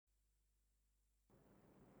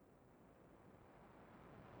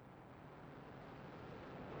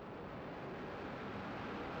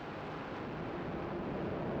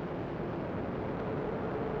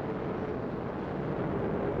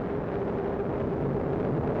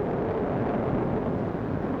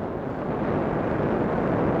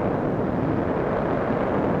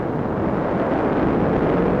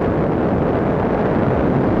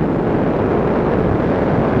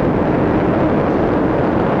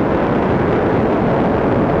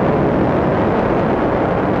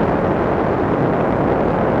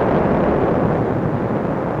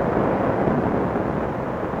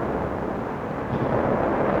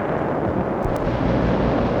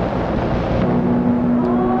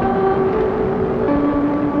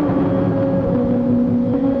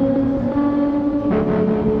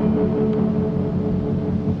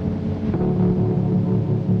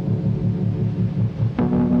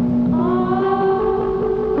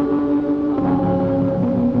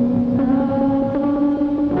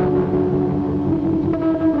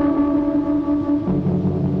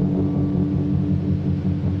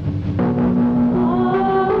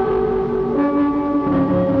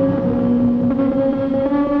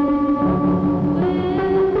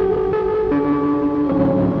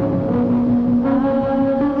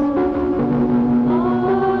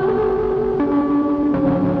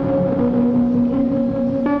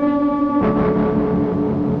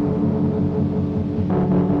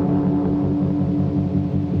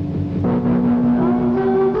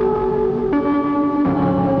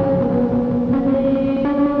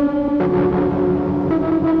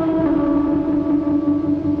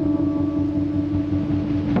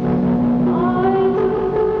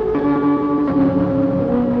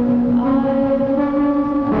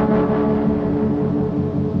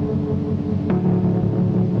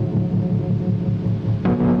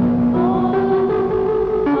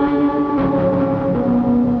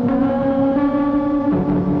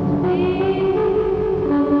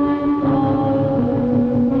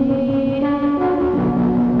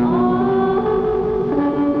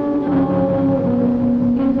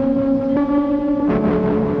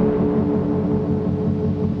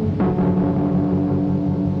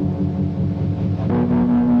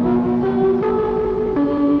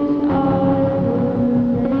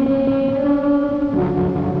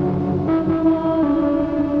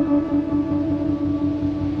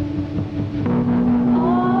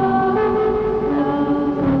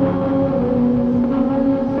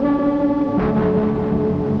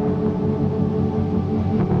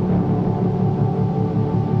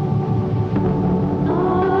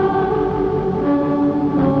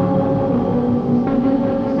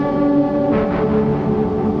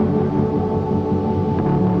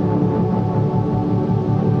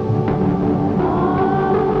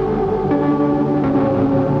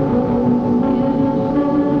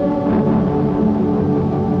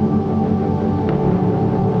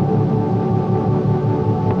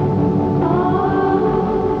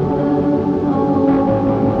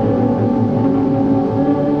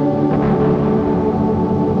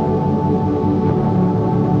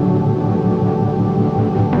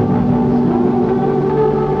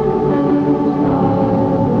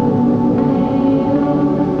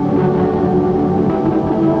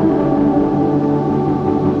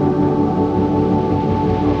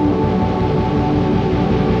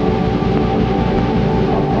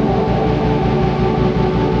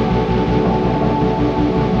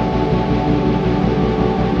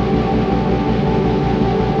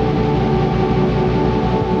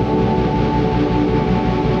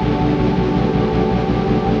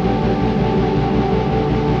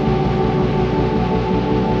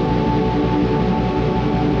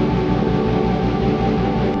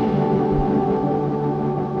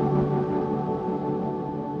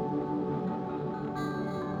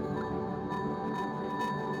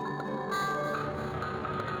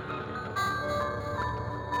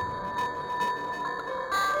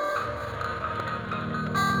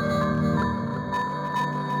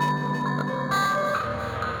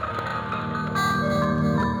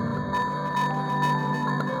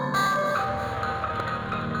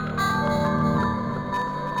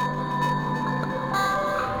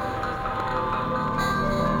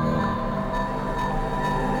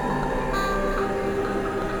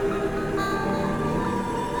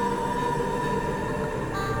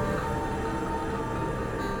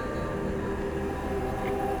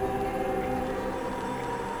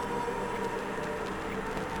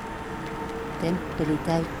Temppeli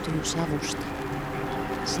täyttyy savusta.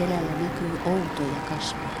 Selällä näkyy outoja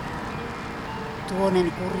kasvoja.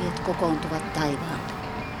 Tuonen kurjet kokoontuvat taivaalle.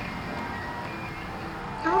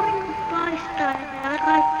 Aurinko paistaa ja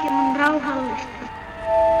kaikki on rauhallista.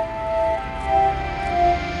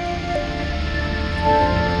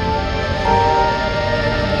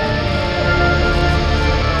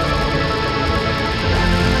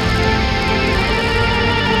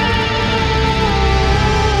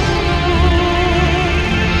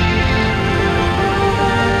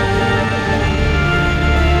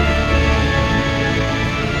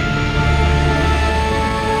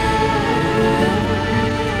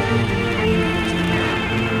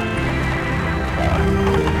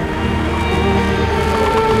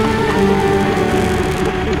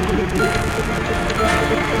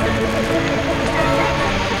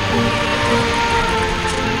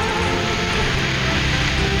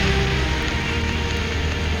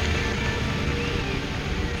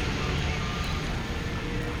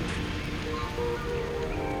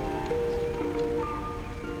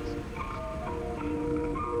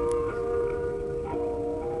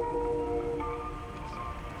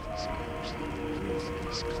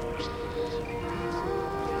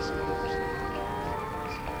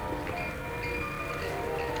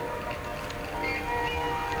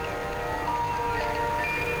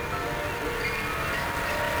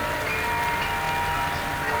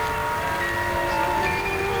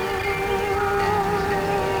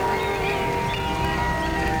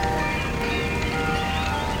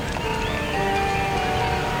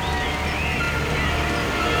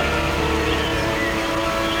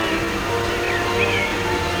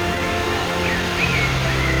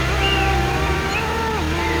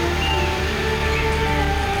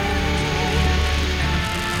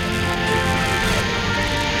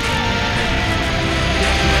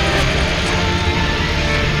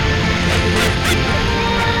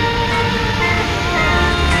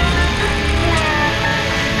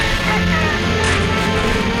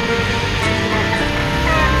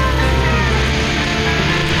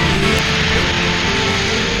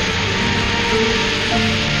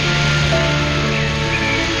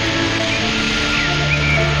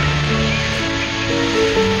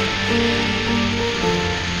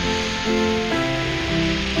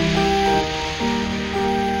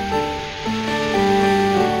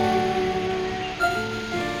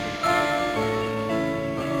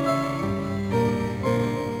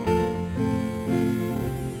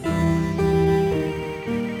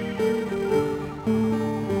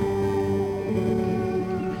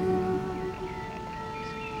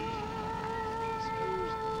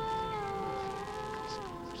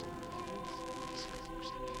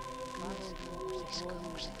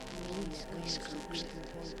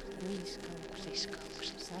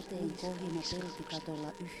 Sateen kohina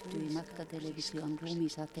peltikatolla yhtyi matkatelevision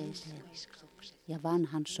lumisateeseen ja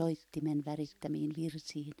vanhan soittimen värittämiin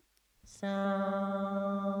virsiin.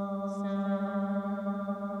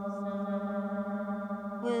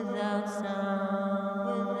 Without sound,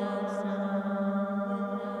 without sound,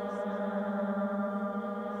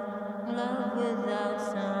 love without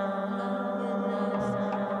sound, love without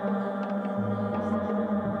sound.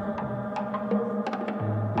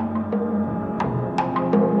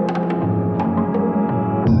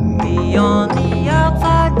 Beyond the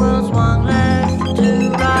outside world swung left to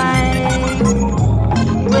right.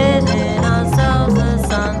 Within ourselves the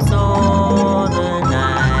sun saw the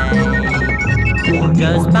night.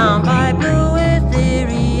 Just bound by blue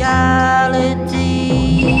ethereality,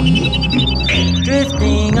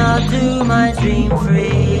 drifting out to my dream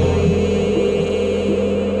free.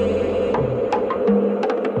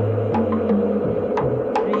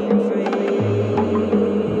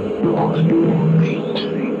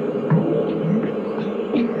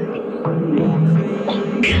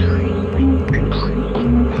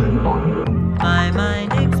 My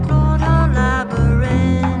mind explored a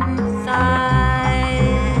labyrinth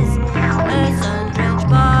eyes, a sun-drenched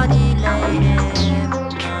body lay hypnotized.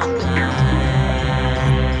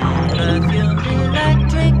 Perfumed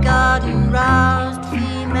electric garden roused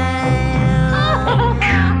female,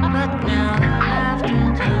 but now the laughter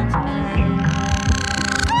turns pale.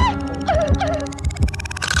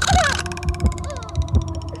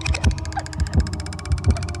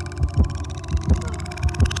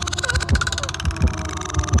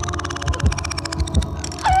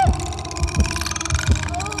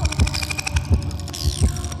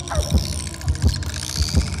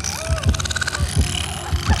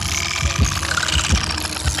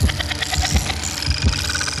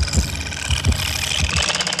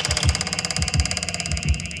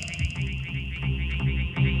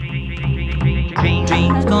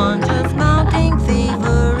 Dreams gone, just mountain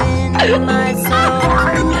in my soul,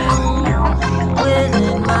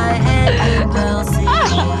 within my head the bell seems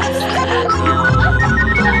to go.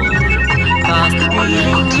 Past the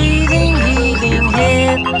breathing, heaving,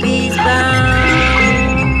 hippies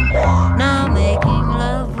bound, now making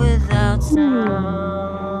love without sound.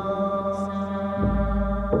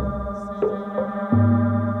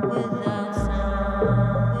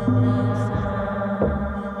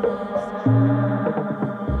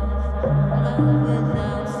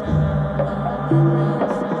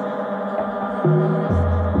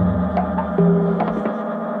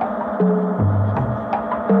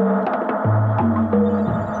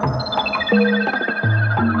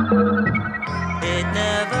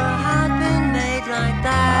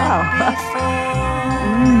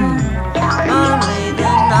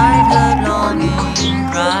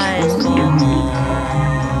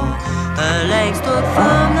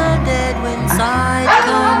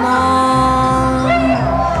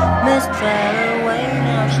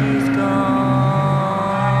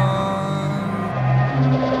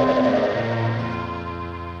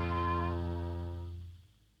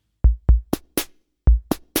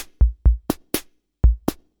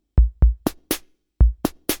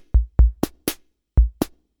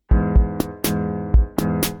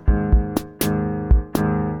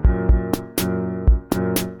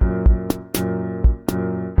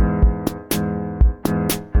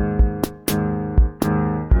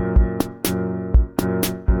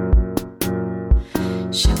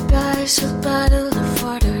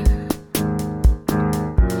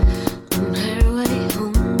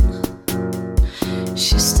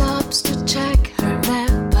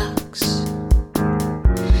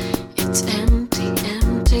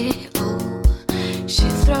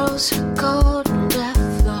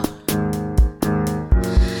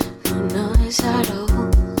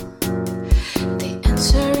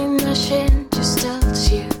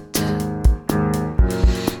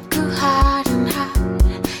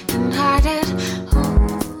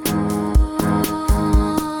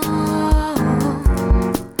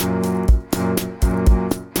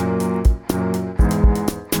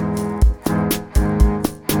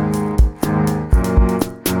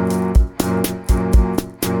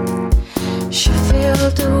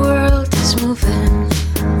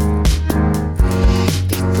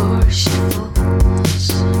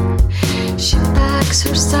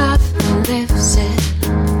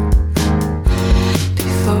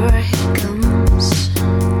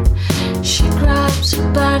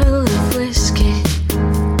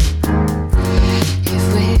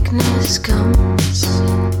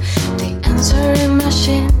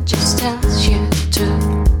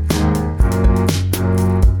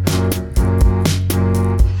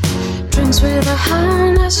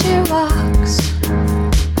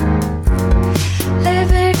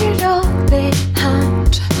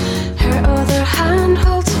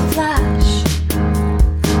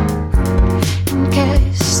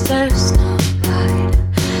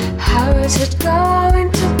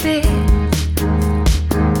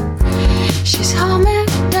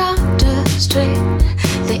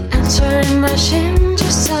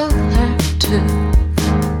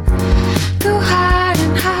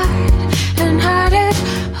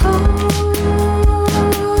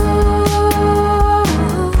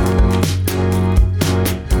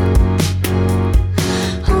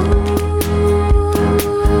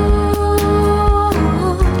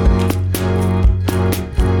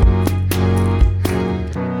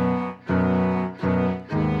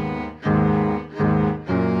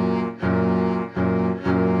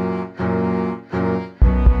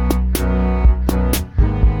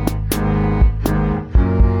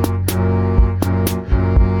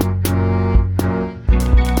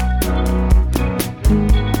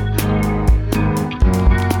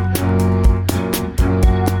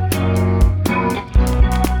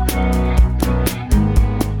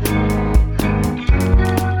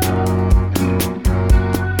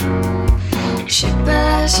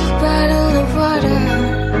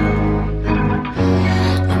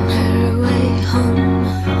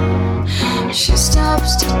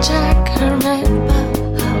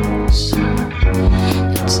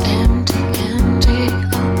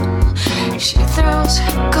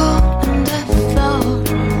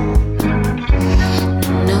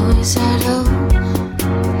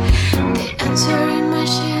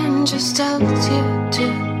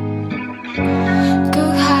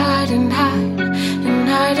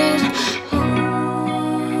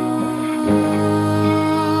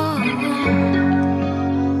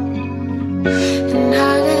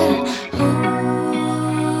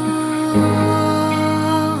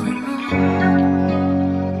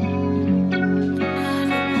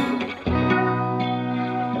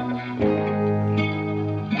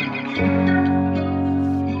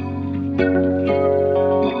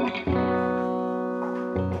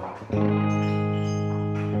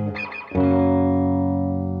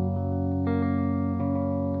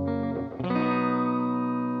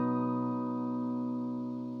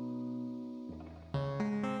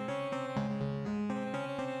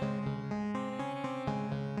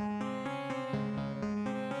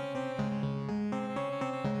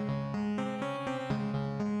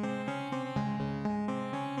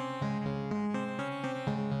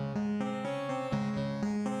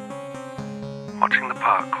 Watching the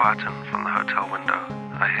park quieten from the hotel window,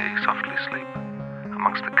 I hear you softly sleep,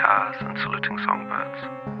 amongst the cars and saluting songbirds.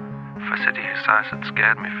 For a city whose size had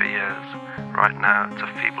scared me for years, right now it's a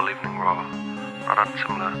feeble evening roar, not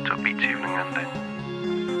unsimilar to a beach evening ending.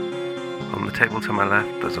 On the table to my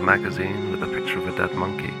left there's a magazine with a picture of a dead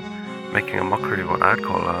monkey, making a mockery of what I'd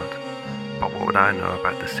call art. But what would I know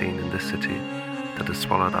about the scene in this city that has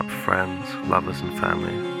swallowed up friends, lovers and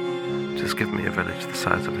family? Just give me a village the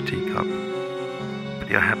size of a teacup. But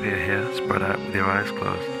you're happier here, spread out with your eyes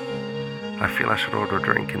closed. I feel I should order a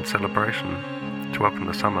drink in celebration to open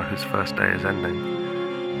the summer whose first day is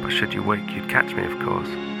ending. But should you wake, you'd catch me, of course,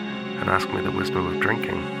 and ask me the wisdom of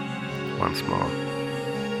drinking once more.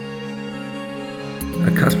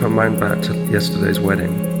 I cast my mind back to yesterday's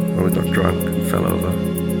wedding, when we got drunk and fell over.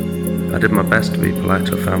 I did my best to be polite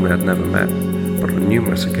to a family I'd never met, but on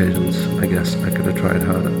numerous occasions, I guess I could have tried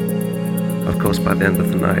harder. Of course, by the end of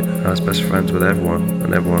the night, I was best friends with everyone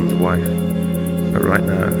and everyone's wife. But right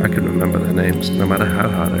now, I can remember their names no matter how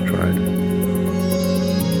hard I tried.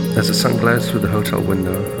 As the sun glares through the hotel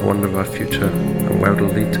window, I wonder of our future and where it'll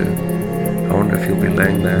lead to. I wonder if you'll be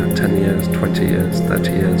laying there 10 years, 20 years,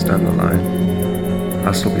 30 years down the line.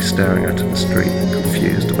 I'll still be staring out at the street,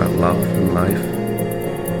 confused about love and life.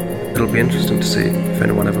 It'll be interesting to see if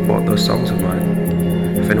anyone ever bought those songs of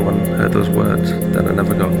mine, if anyone heard those words that I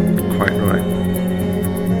never got quite right.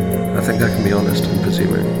 I think I can be honest in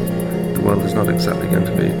presuming the world is not exactly going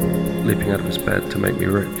to be leaping out of its bed to make me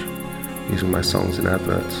rich, using my songs in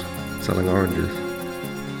adverts, selling oranges.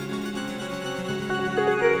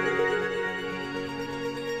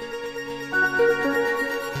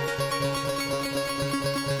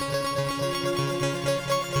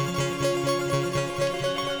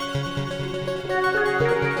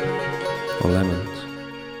 Or lemons.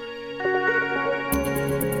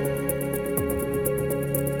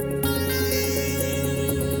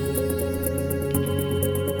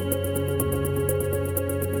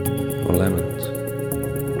 Or lemons.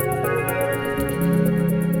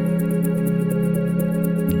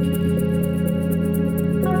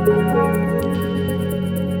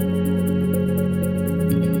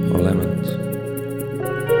 Or lemons.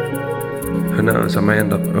 Who knows, I may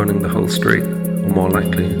end up owning the whole street, or more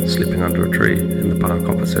likely, sleeping under a tree in the park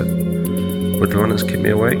opposite. Would the runners keep me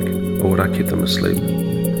awake, or would I keep them asleep?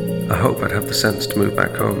 I hope I'd have the sense to move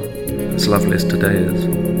back home, as lovely as today is.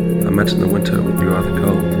 I meant in the winter it would be rather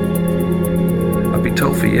cold. I've been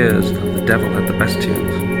told for years that the devil had the best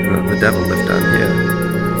tunes, and that the devil lived down here,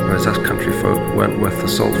 whereas us country folk weren't worth the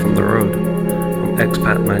salt from the road, from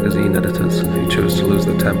expat magazine editors who chose to lose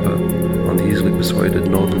their temper on the easily persuaded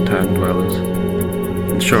northern town dwellers.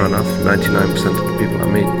 And sure enough, 99% of the people I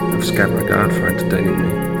meet have scant regard for entertaining me.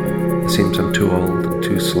 It seems I'm too old, and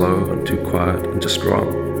too slow, and too quiet, and just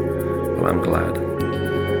wrong. Well, I'm glad.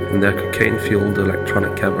 In their cocaine-fueled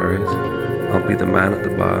electronic cabarets, I'll be the man at the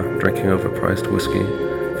bar drinking overpriced whiskey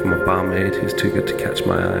from a barmaid who's too good to catch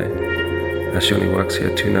my eye, as she only works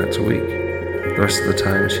here 2 nights a week. The rest of the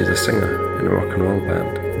time, she's a singer in a rock and roll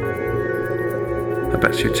band. I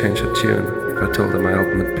bet she'd change her tune if I told her my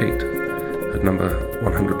album had peaked at number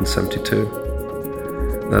 172.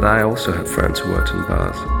 That I also had friends who worked in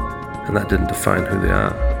bars, and that didn't define who they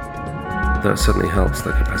are, though it certainly helps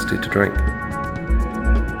their capacity to drink.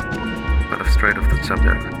 But I've strayed off the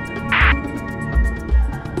subject.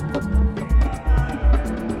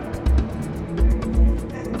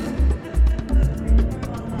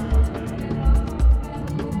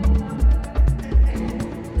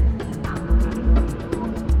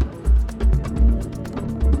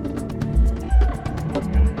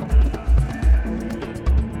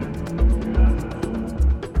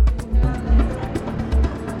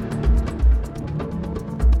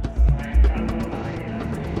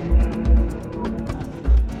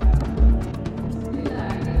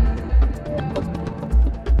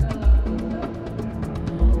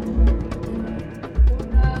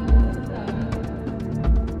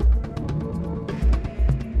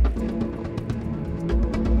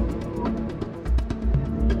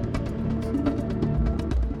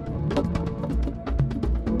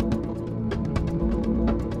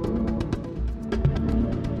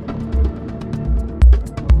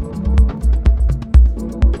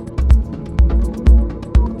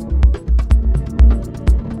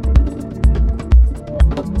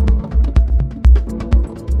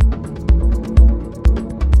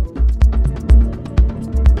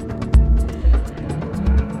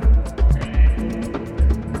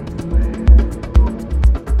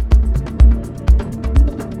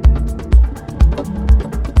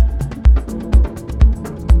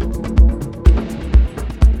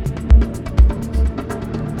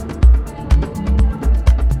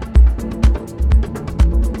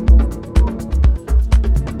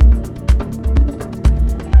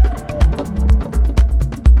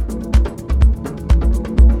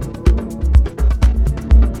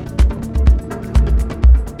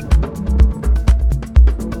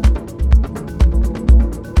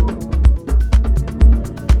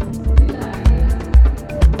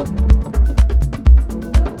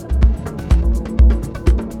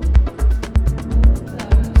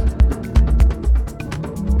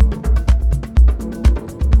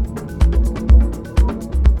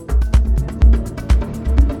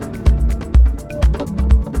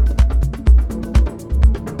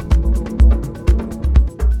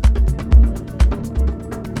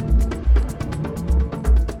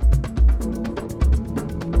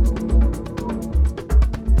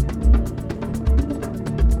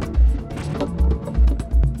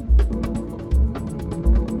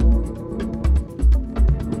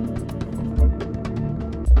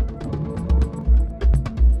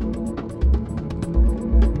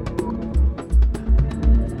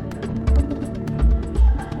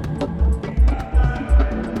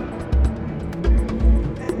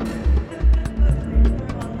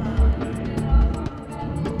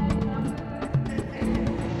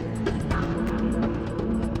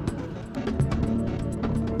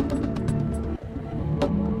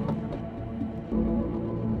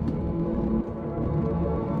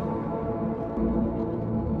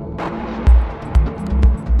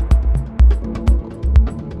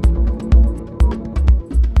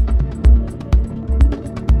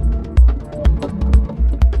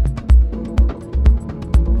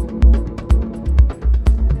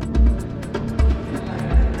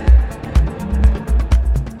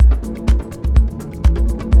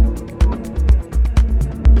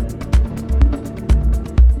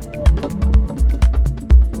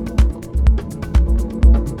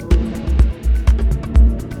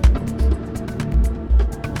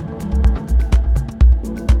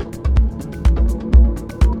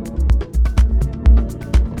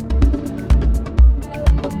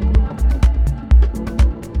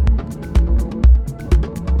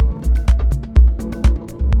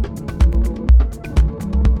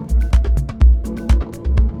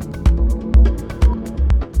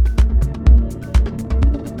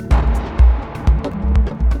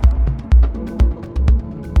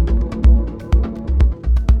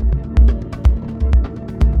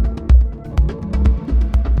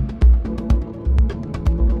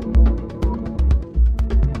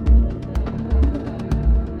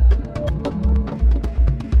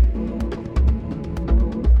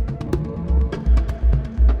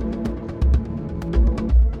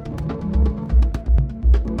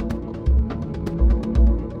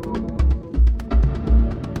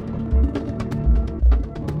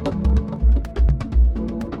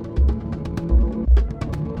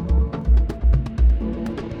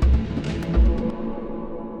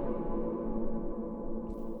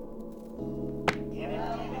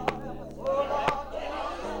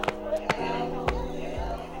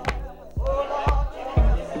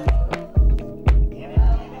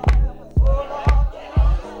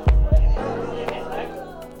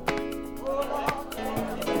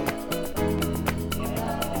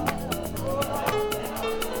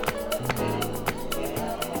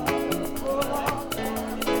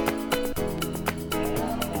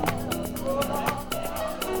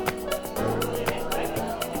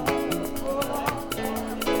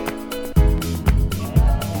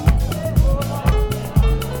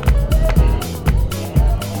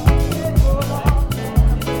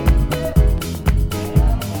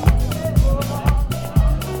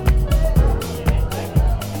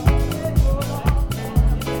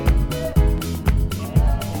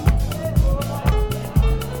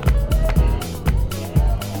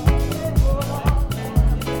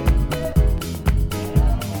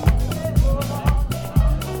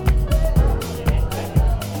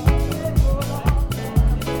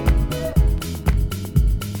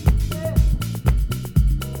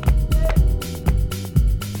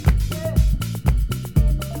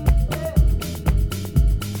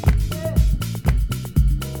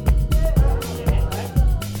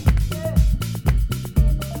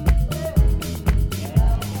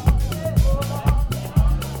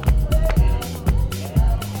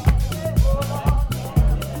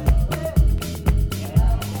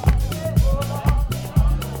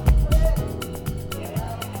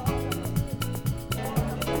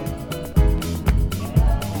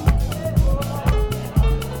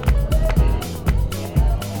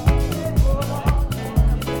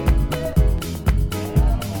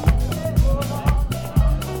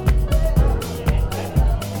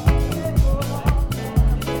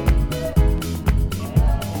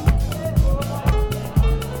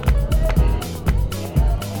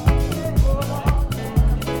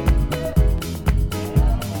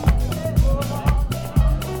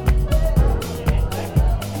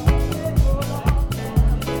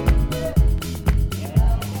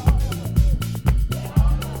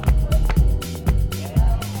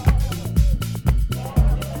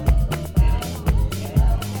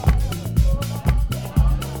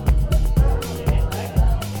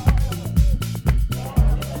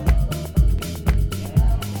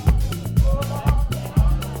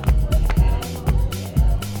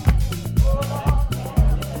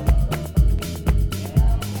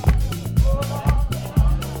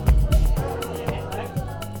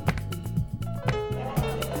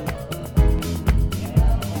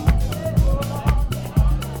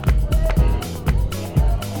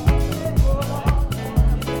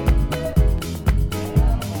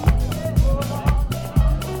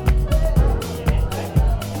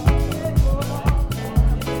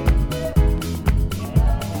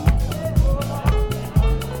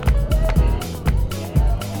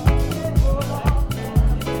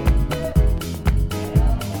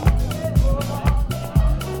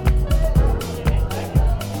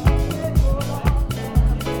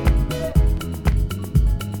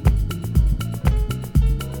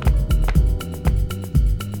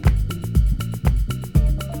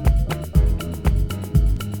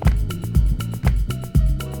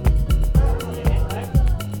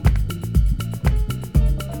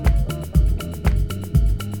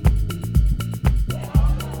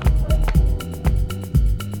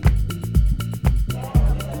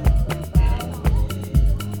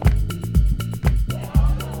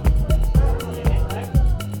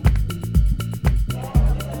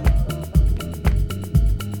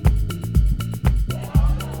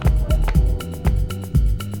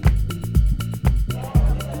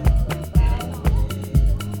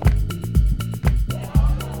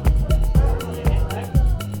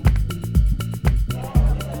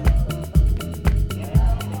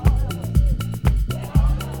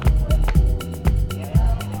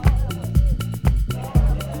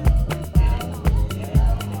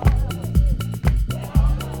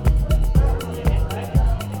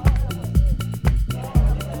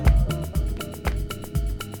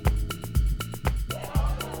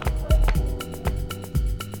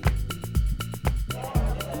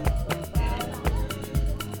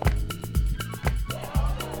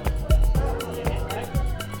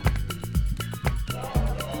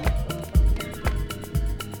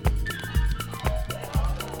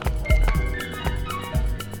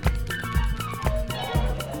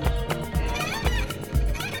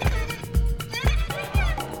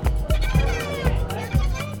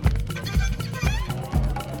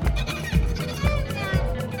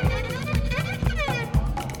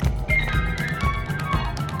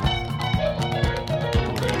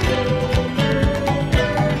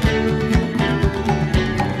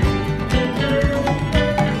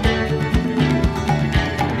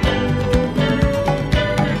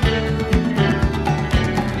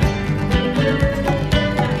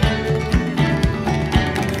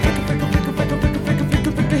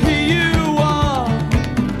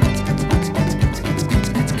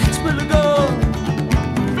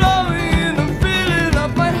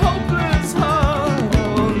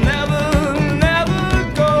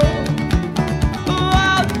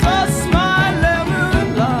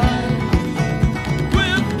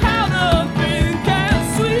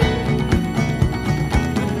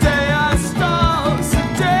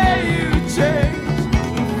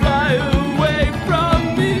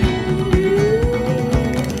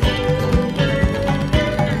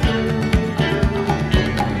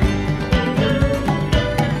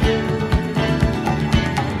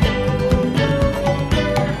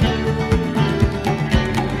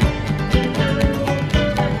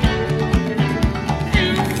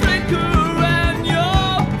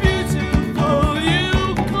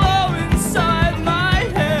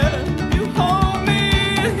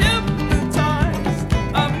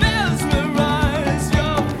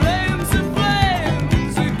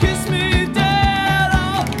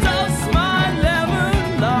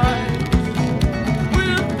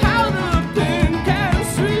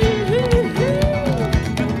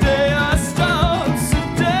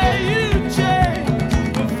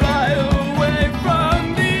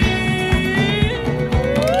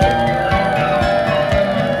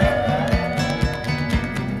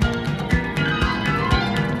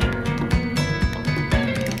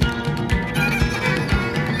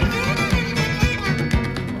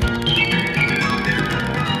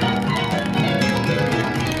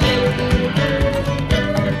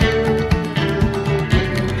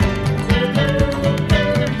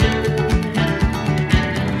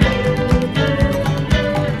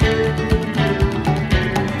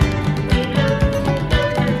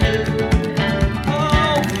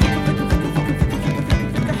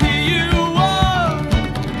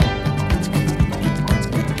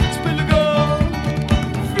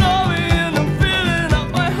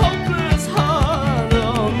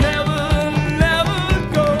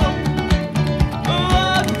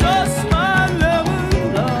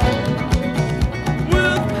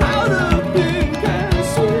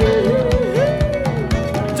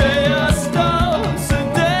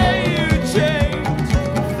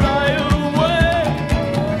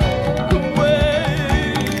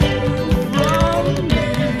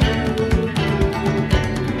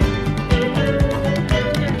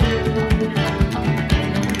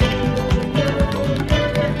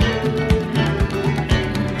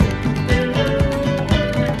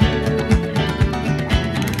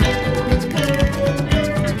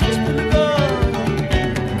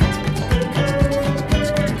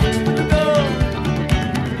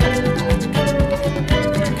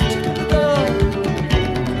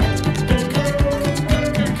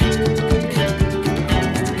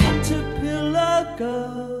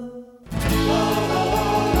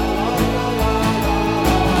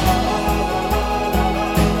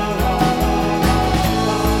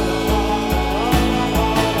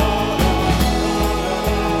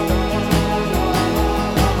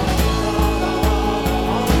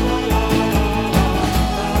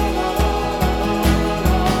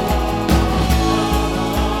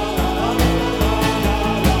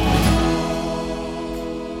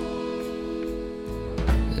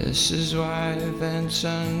 voice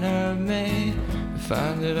under me. We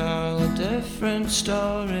find it all a different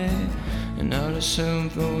story. And notice soon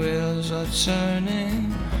the wheels are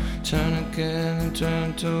turning. Turn again and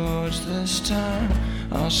turn towards this time.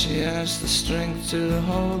 All she has the strength to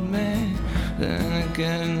hold me. Then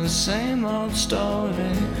again the same old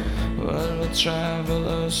story. World will travel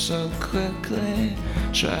oh so quickly.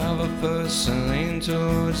 Travel first and lean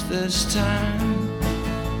towards this time.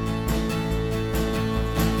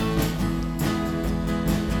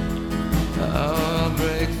 Oh, I'll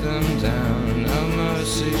break them down, no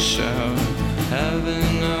mercy shown.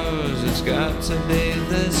 Heaven knows it's got to be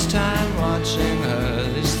this time. Watching her,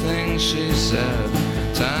 these things she said.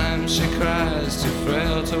 Times she cries, too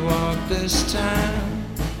frail to walk this time.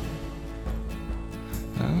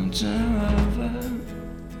 I'll turn over.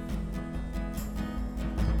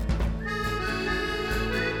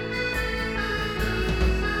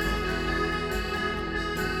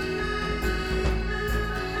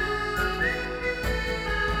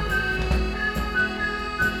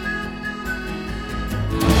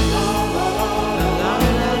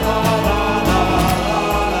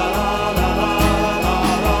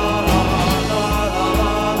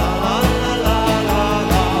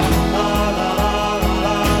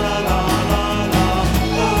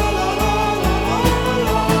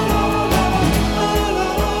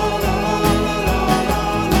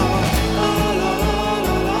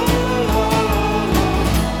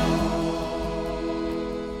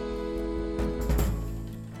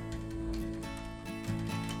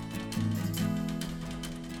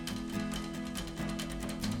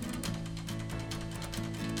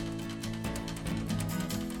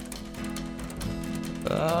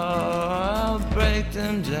 Oh, I'll break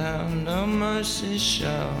them down, no mercy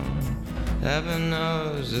shown. Heaven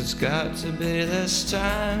knows it's got to be this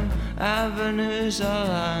time. Avenues are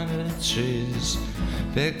lined with trees.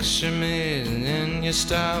 Picture me and then you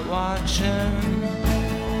start watching.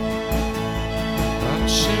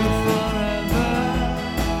 Watching forever.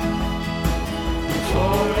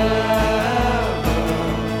 Forever.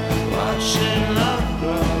 Watching love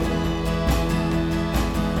grow.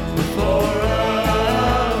 Forever.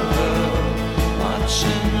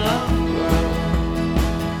 Watching love grow.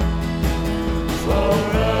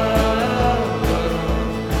 Forever.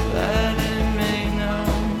 Letting me know.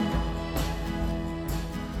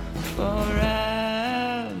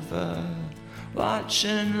 Forever.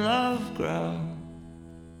 Watching love grow.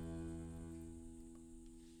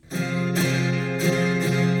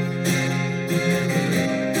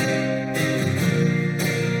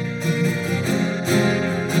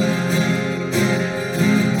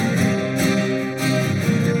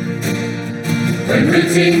 When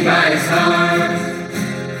routine bites hard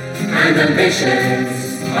and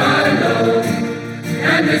ambitions are low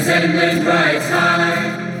and resentment rides high,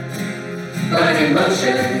 but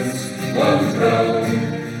emotions won't grow,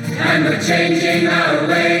 and we're changing our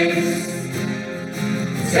ways,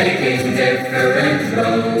 taking different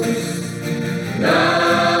roads.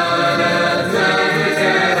 Love will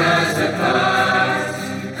tear us apart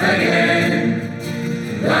again.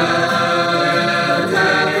 Love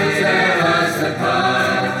will tear us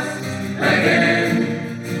apart again.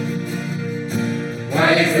 Why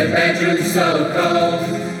is the bedroom so cold?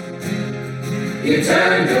 You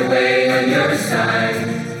turned away on your side.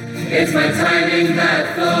 It's my timing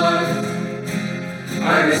that flawed.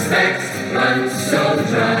 Our respect runs so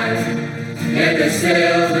dry. Yet there's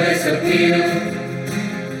still this appeal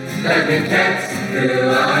that we've kept through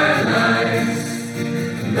our lives.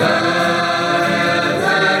 Love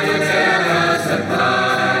will tear us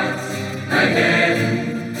apart again.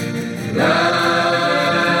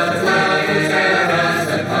 Love will tear us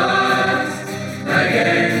apart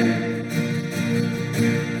again.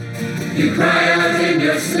 You cry out in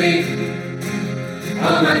your sleep,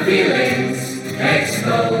 all my feelings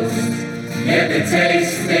exposed. Yet the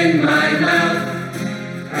taste in my mouth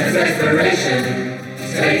as desperation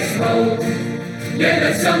takes hold. Yet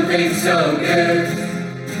there's something so good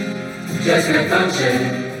just can't function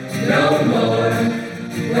no more.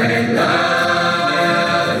 When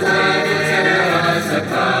love will tear us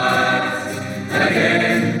apart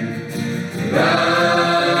again.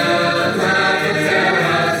 Love will tear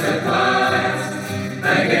us apart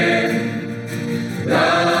again.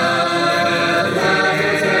 Love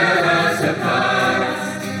will tear us apart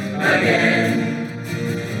again.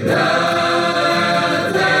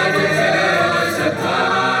 Love will tear us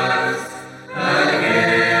apart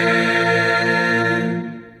again.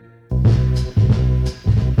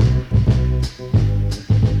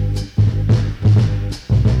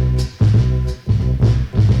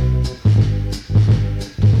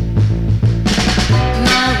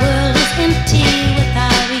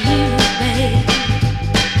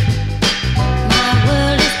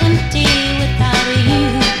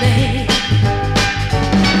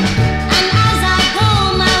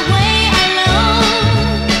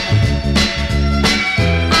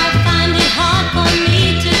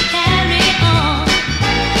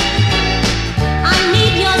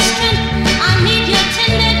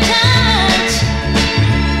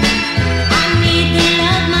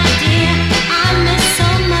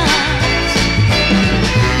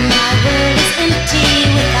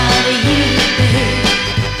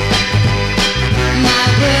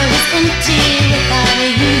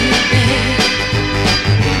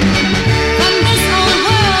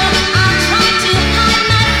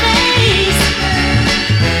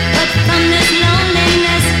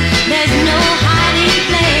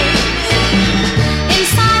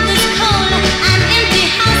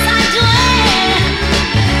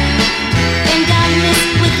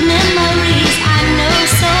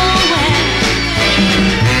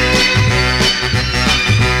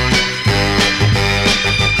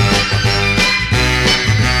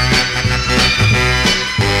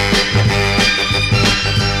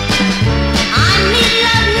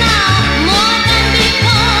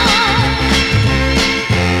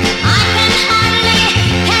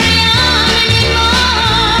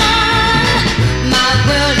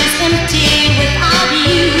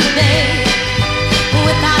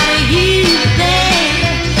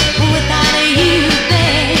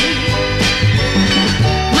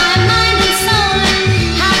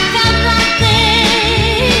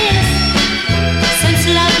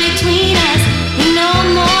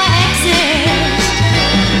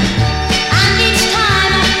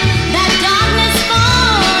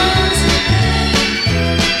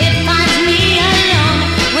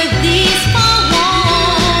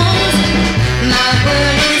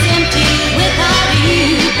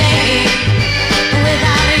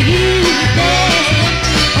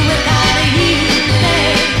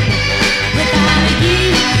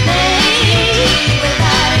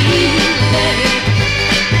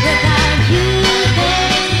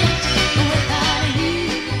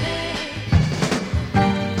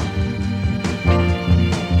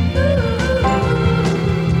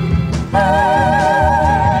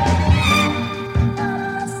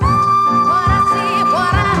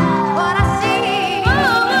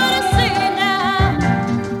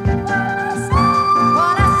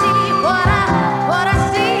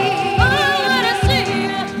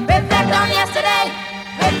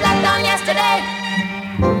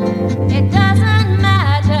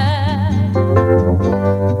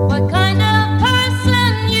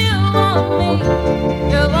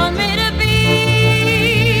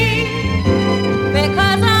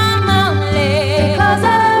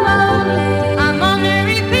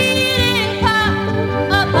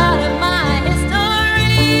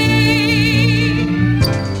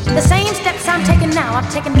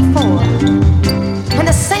 I've taken before. And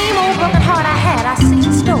the same old broken heart I had, I see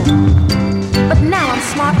in store. But now I'm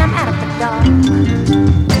smart and I'm out of the dark.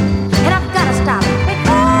 And I've gotta stop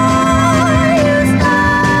before you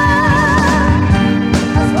start.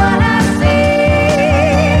 'Cause what I see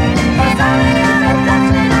is only a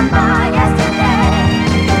reflection of my yesterday.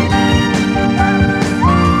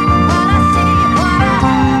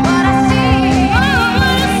 What I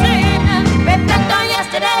see, reflect on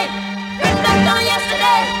yesterday, reflect on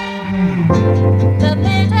yesterday. The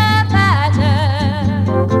bitter pattern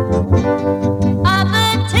of the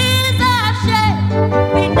tears I've shed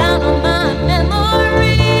beat down on my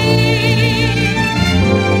memory.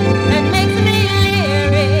 It makes me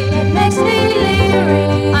leery, it makes me leery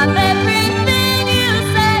of everything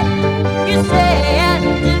you say and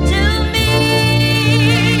do to me.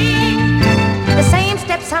 The same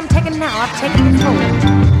steps I'm taking now, I've taken before.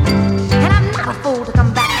 And I'm not a fool to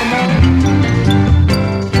come back for more.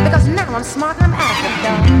 Because now I'm smart and I'm out of the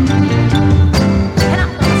door. And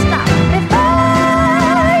I'm gonna stop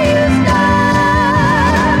before you start.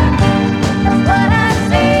 'Cause what I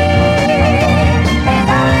see is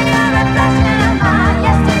only a reflection of my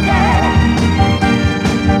yesterday.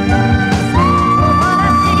 What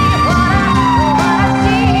I see, what I see, what I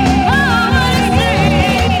see.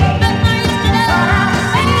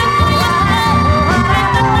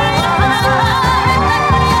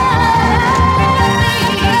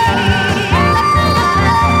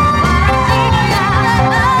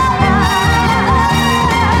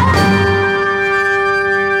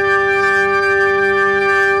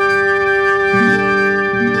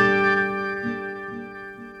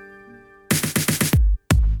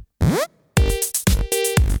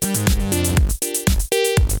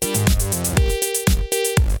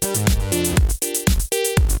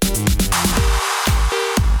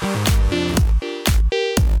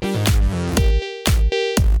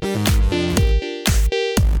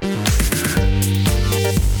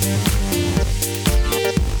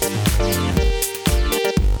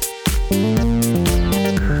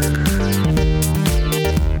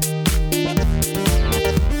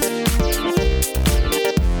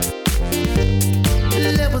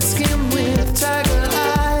 Leopard skin with tiger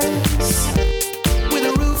eyes, with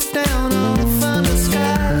a roof down on thunder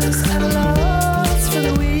skies, at a loss for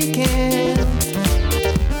the weekend.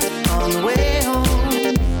 On the way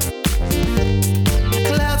home,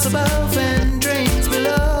 clouds above and drains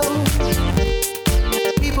below,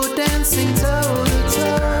 people dancing toe to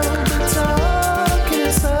toe, talking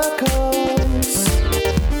in circles.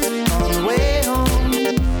 On the way home,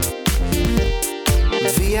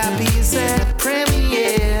 VIPs at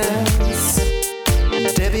premieres,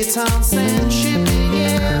 debutantes and shipping,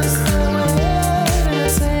 yes, the word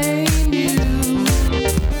entertain you.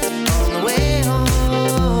 On the way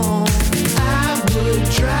home, I would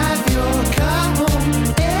drive your car home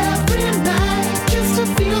every night, just to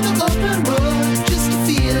feel the open road, just to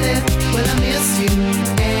feel it. Well, I miss you,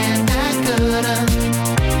 and I couldn't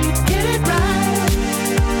get it right,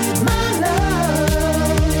 my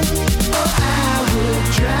love. Oh, I would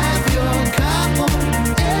drive your car home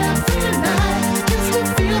every night, just to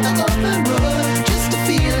feel the open road.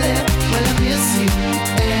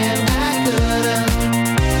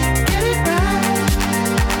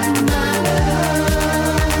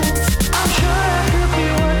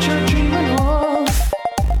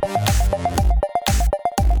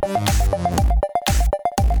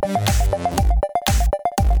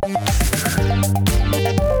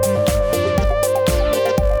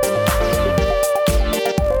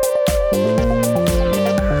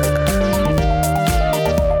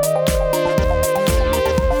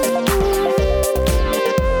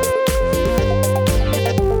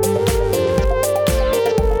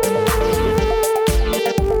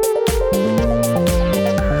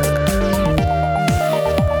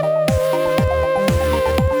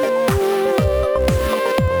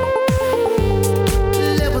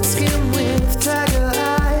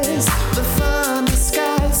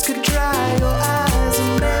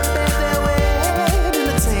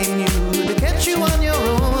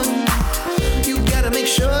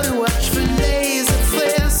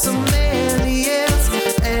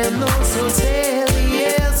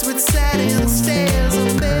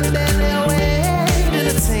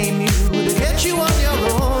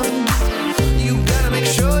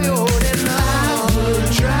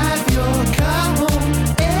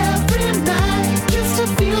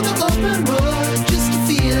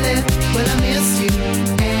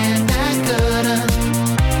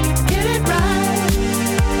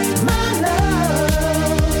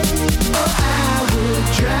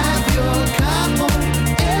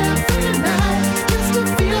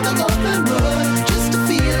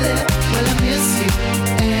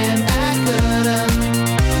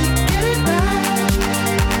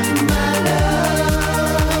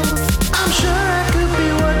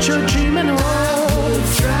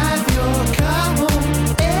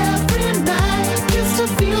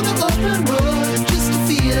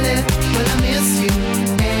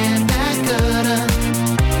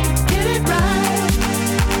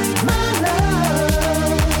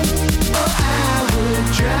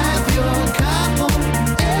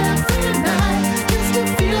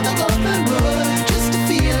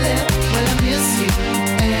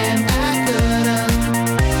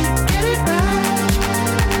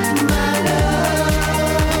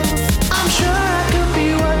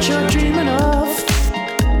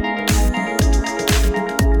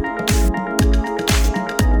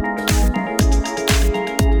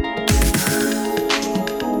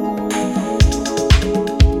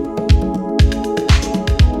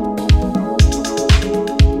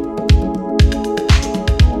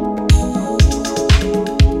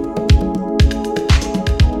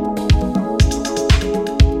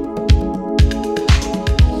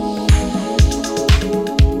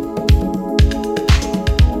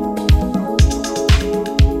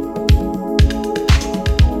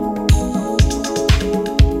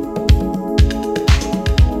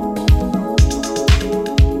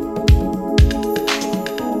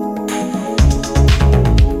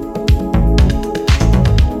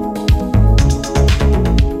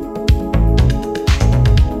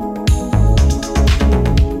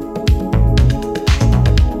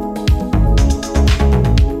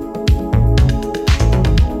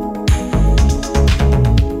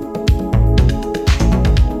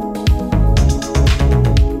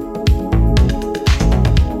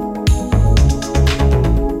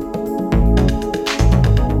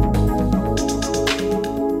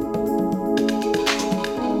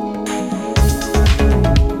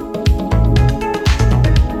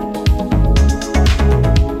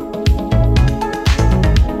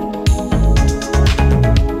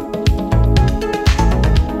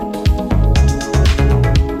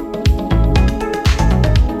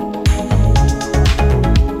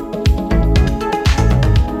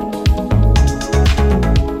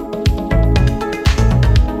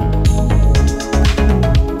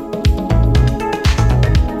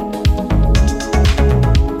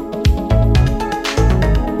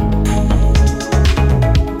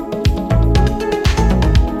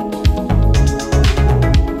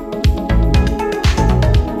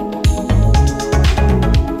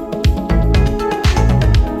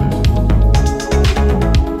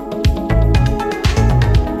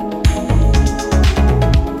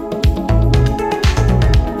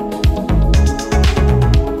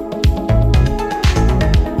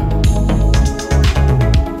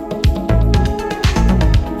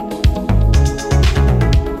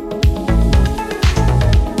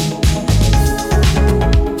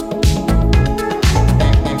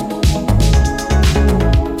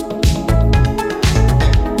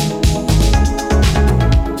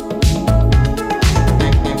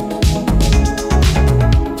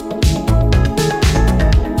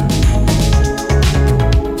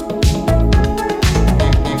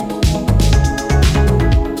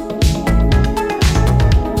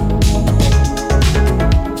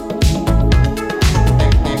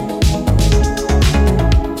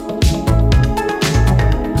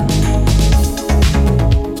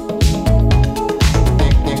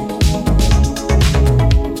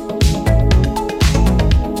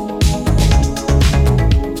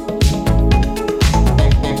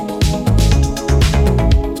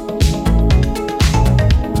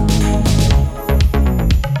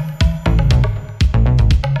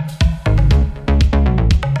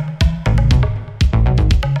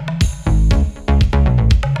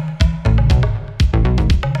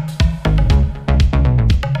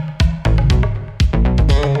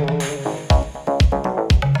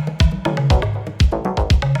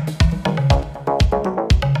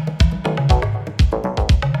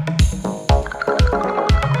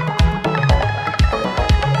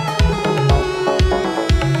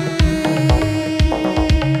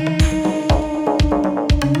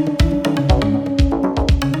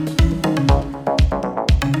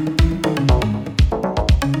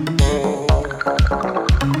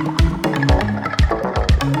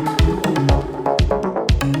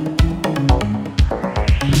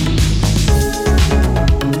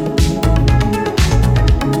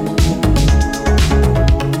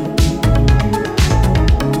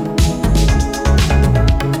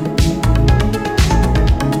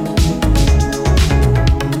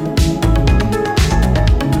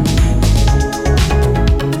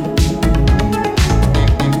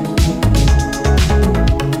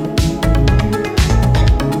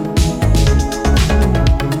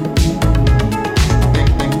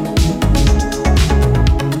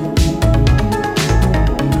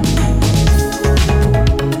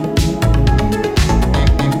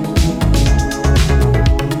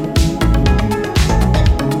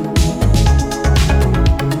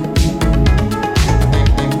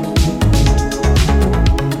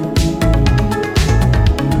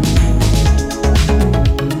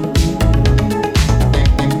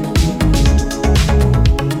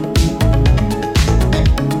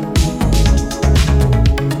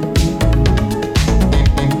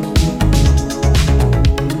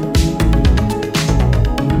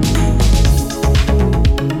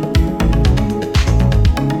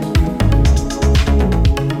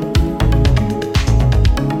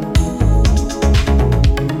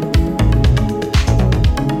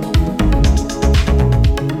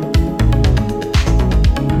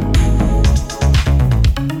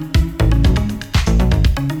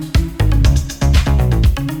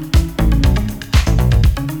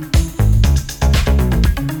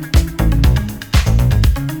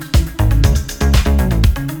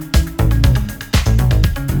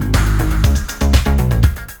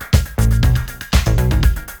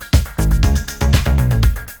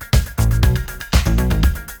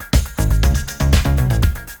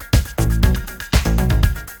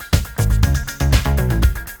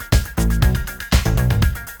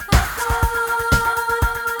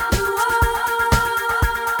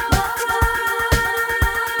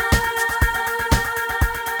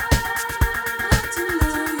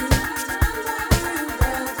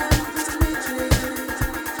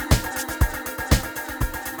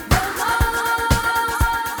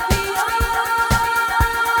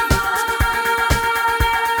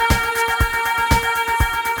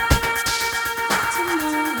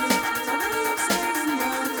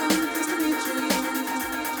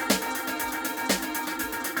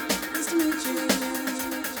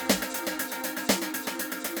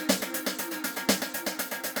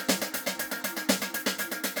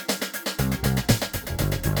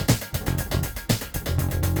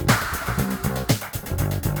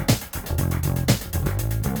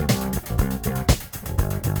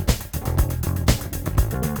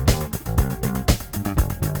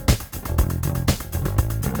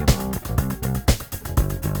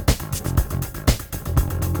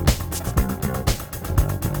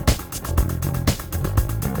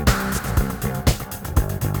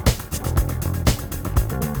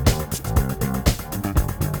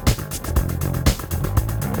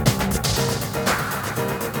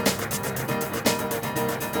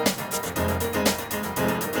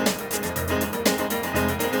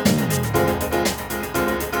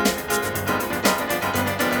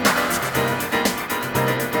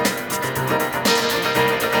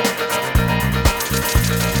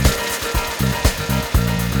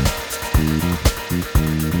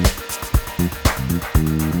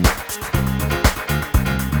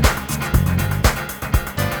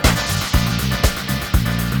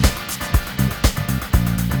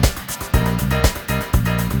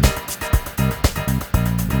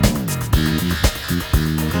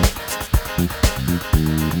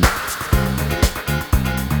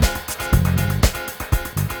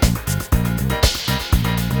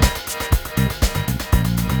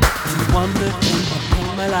 pondered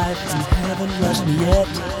upon my life. You haven't lost me yet.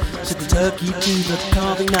 Set the turkey to the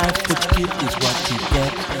carving knife. What you give is what you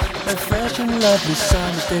get. A fresh and lovely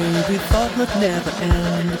summer day we thought would never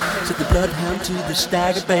end. Set the bloodhound to the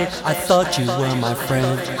staggered bay. I thought you were my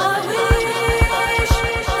friend.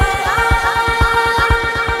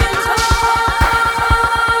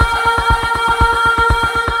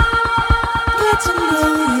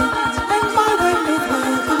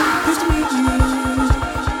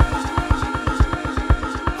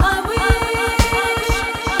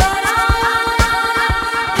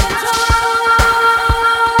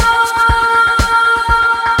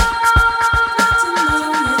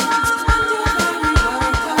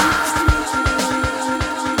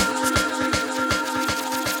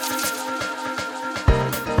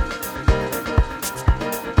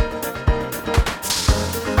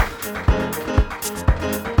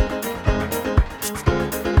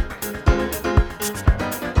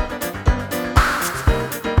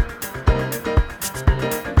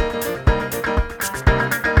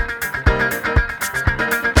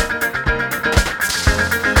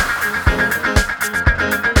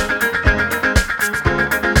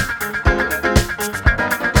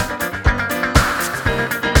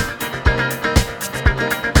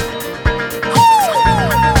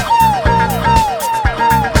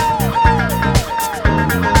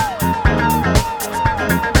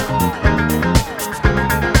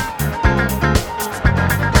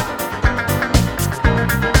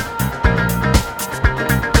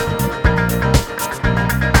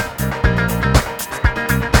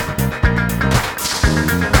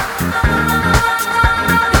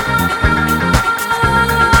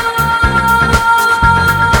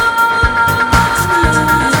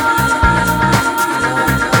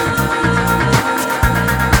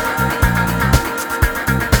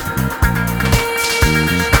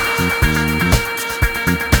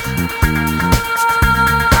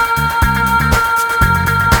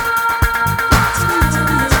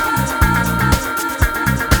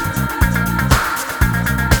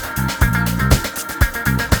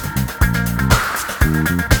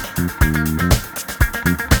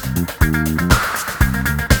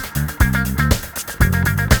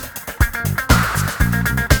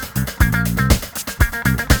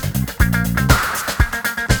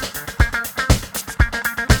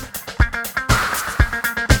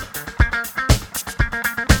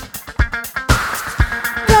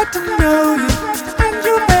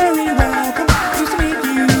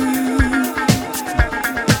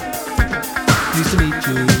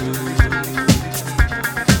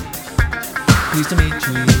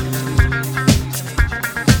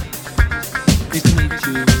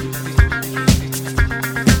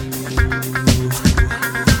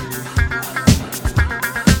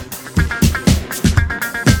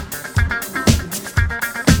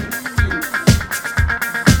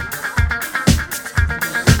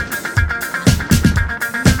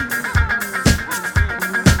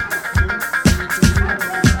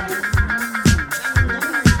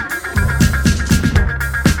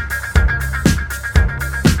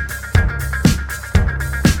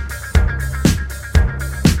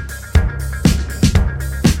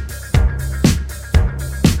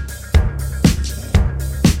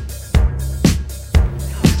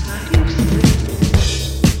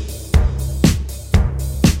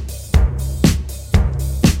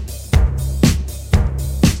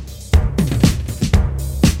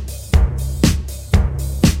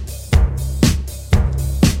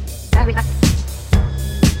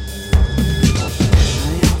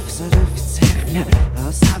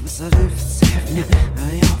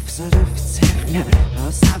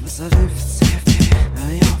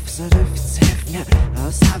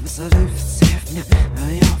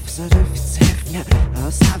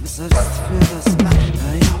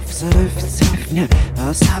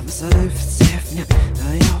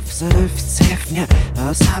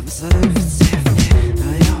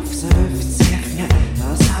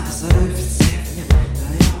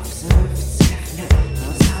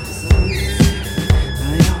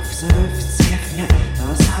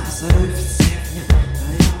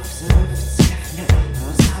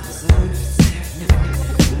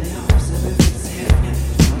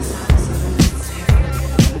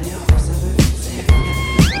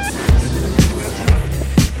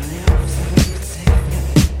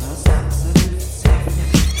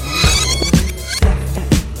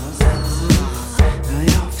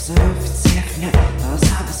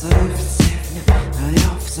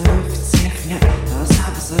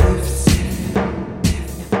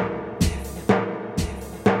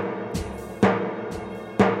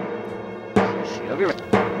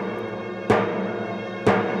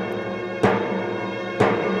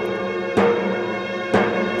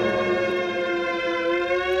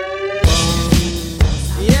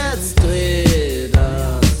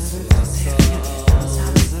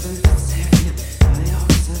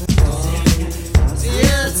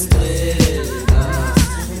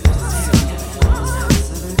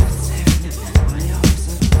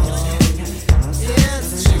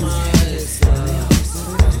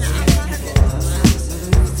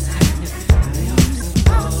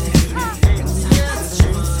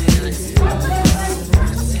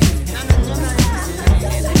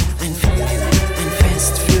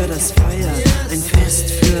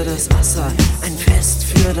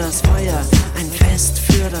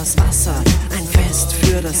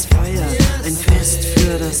 für das Feuer, ein Fest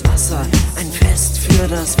für das Wasser, ein Fest für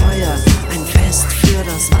das Feuer, ein Fest für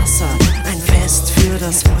das Wasser, ein Fest für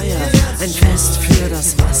das Feuer, ein Fest für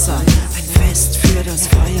das Wasser, ein Fest für das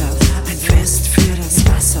Feuer, ein Fest für das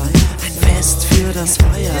Wasser, ein Fest für das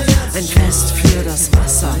Feuer, ein Fest für das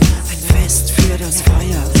Wasser, ein Fest für das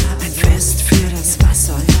Feuer, ein Fest für das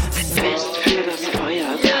Wasser, ein Fest für das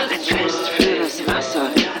Feuer, ein Fest für das Wasser,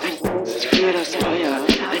 ein Fest für das Feuer,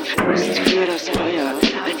 ein Fest für das Feuer,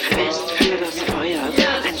 ein Fest für das Feuer,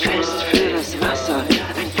 ein Fest für das Wasser,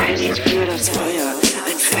 ein Fest für das Feuer,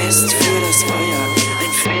 ein Fest für das Feuer, ein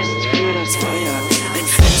Fest für das Feuer, ein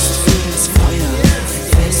Fest für das Feuer, ein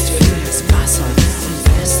Fest für das Wasser, ein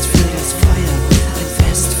Fest für das Feuer, ein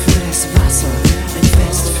Fest für das Wasser, ein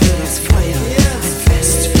Fest für das Feuer, ein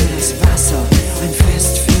Fest für das Wasser, ein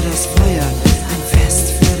Fest für das Feuer, ein Fest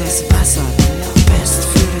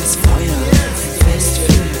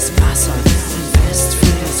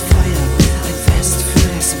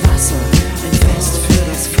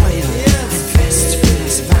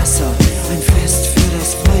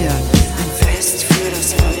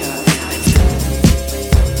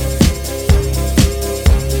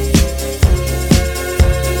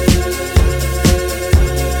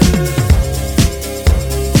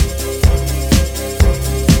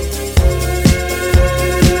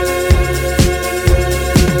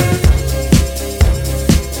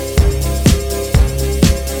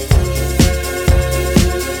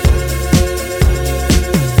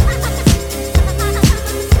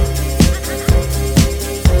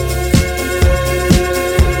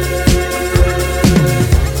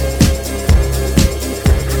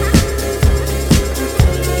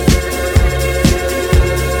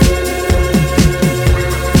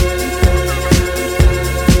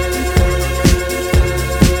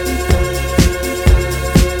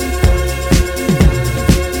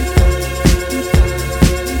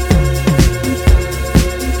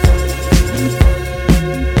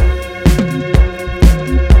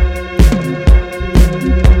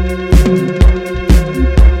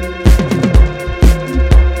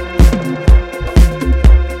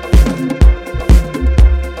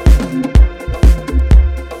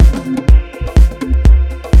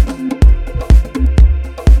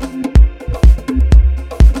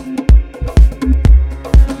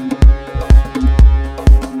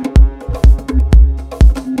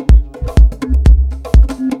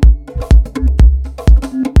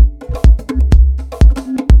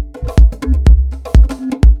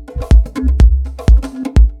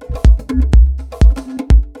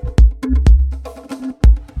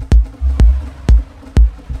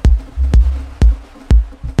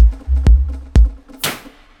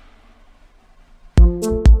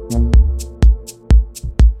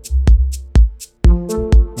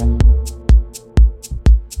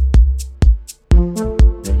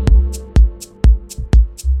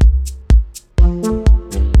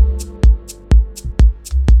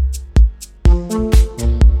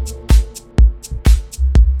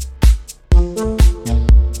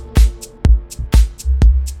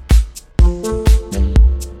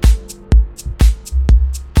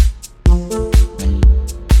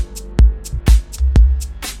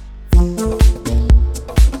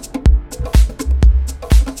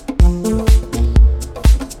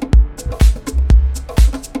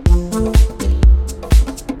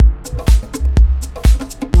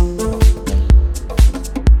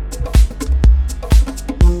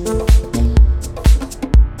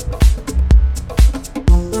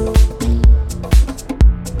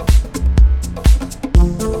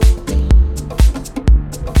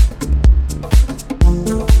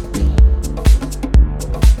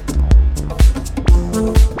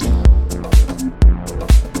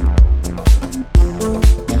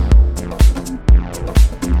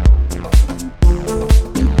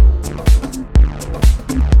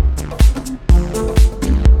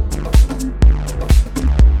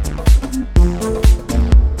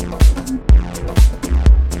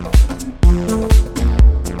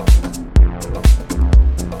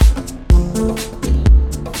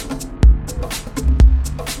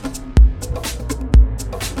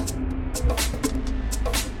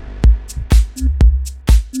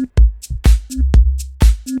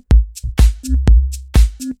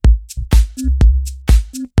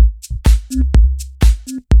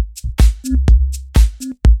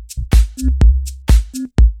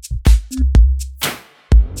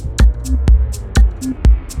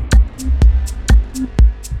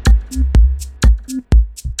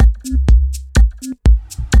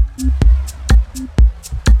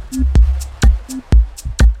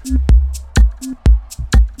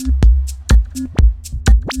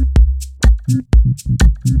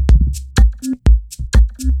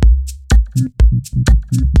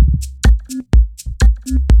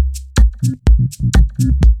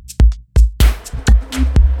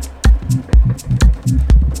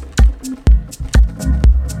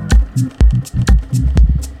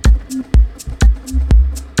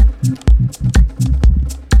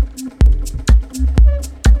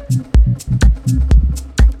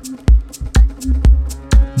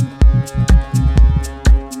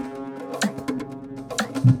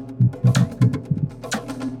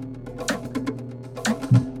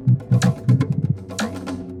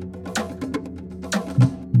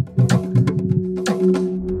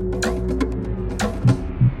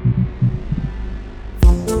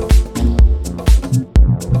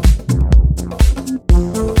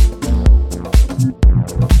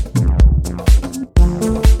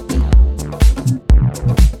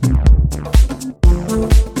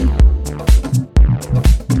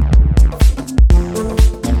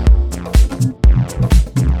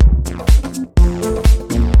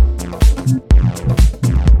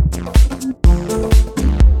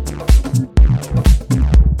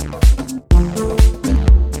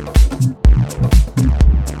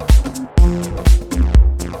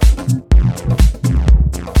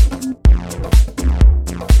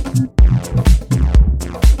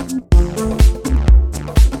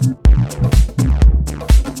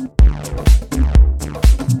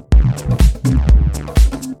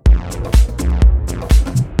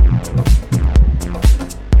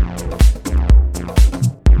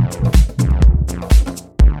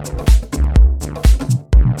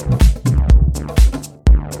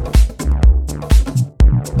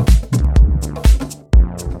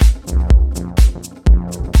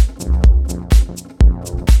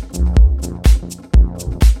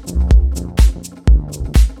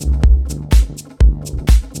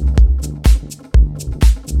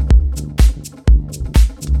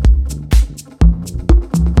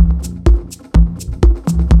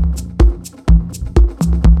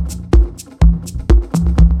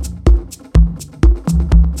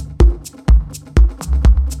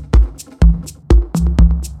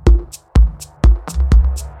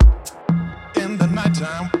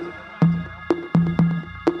daytime,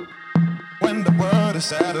 when the world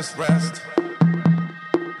is at its rest,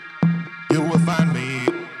 you will find me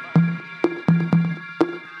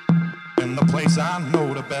in the place I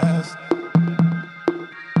know the best.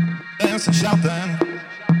 Dancing, shouting,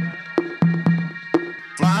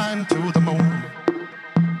 flying to the moon.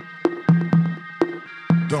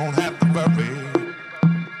 Don't have to worry,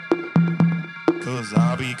 'cause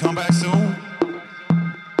I'll be come back soon.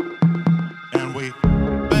 And we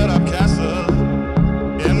built up castles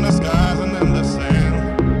in the skies and in the sand.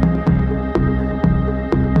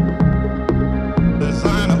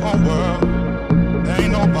 Design a whole world,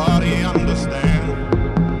 ain't nobody understand.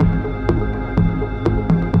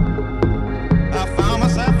 I found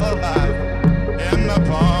myself alive in the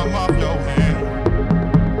palm of your hand.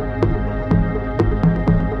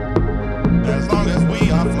 As long as we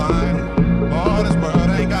are flying, all this world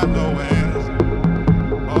ain't got no ends.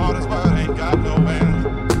 All this world ain't got no ends.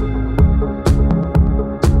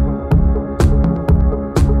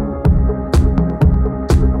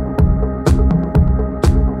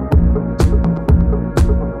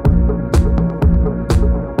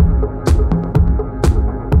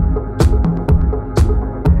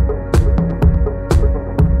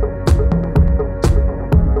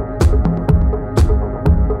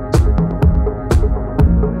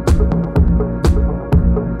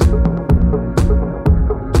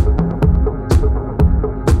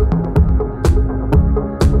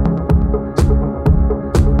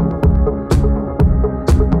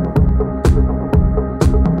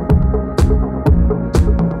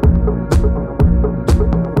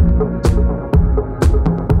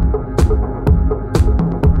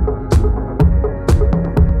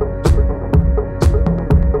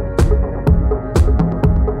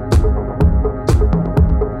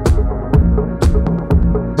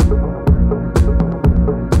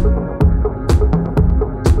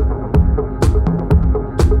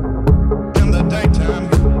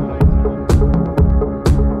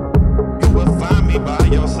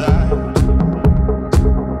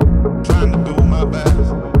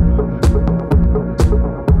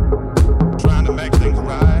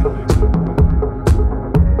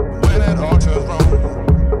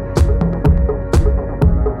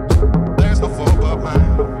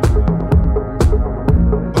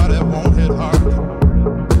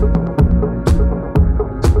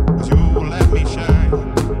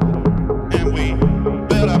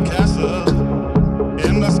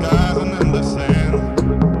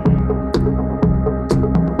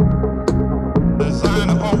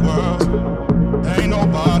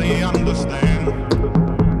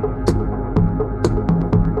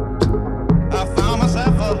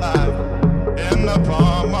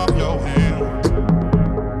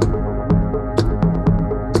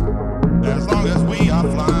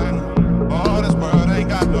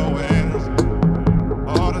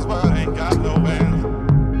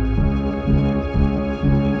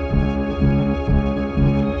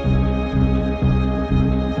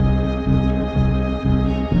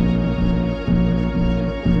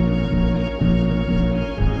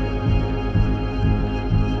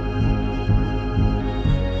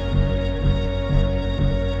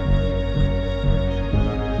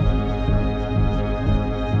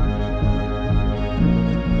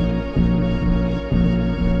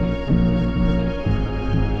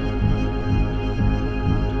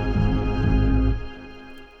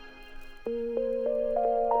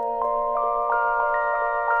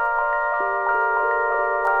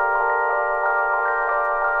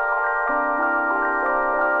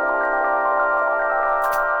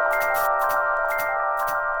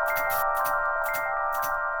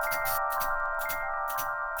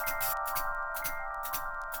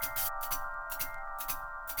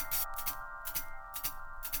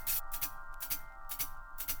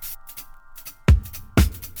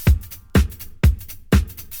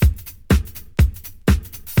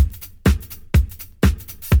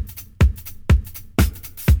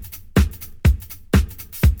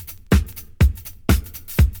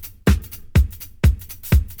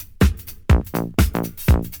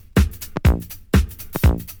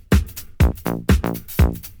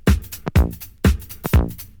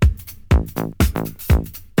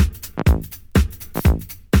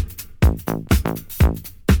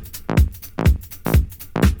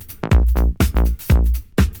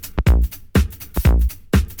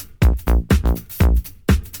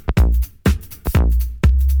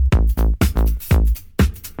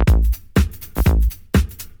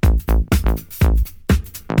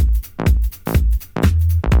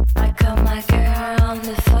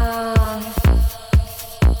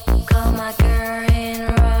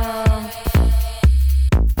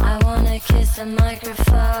 the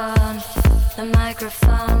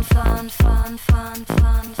microphone, fun, fun, fun, fun,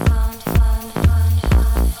 fun, fun, fun.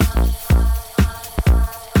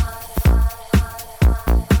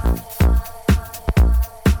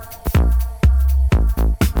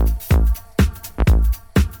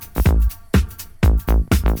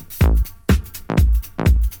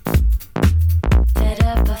 Fed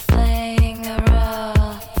up of playing a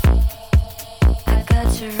role, I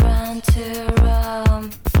got to run to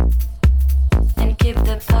Rome and keep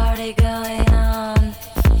the party going on.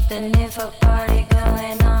 The need for party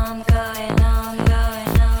going on, going on,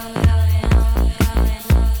 going on, going on, going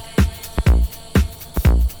on.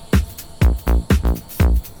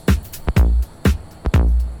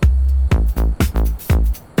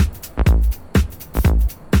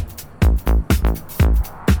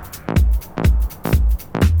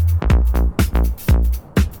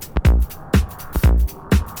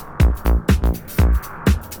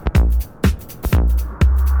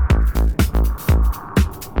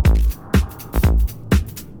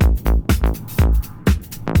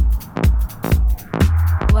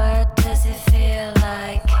 What does it feel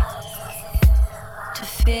like to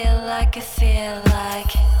feel like I feel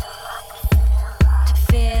like to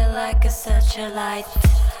feel like a such a light?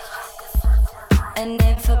 And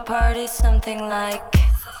if a party something like,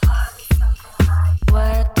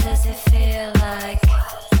 what does it feel like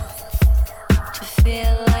to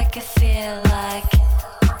feel like I feel like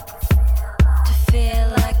to feel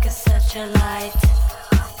like a such a light?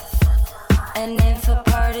 And if a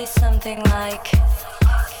party something like,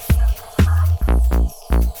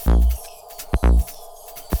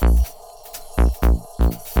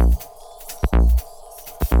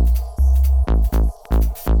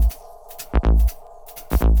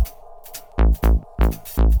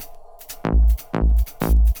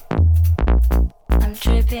 I'm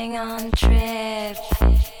tripping on trip,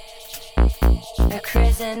 a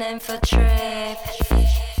cruising in for trip.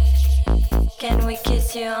 Can we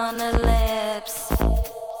kiss you on the lips?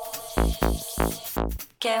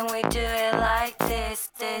 Can we do it like this,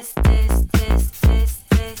 this, this, this, this,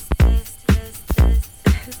 this, this, this, this?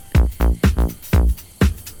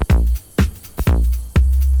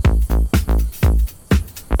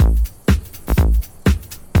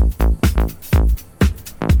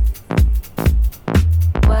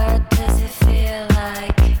 What does it feel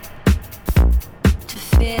like to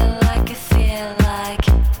feel like I feel like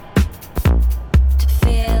to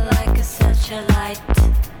feel like a such a light?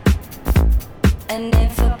 And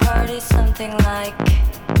if a party something like,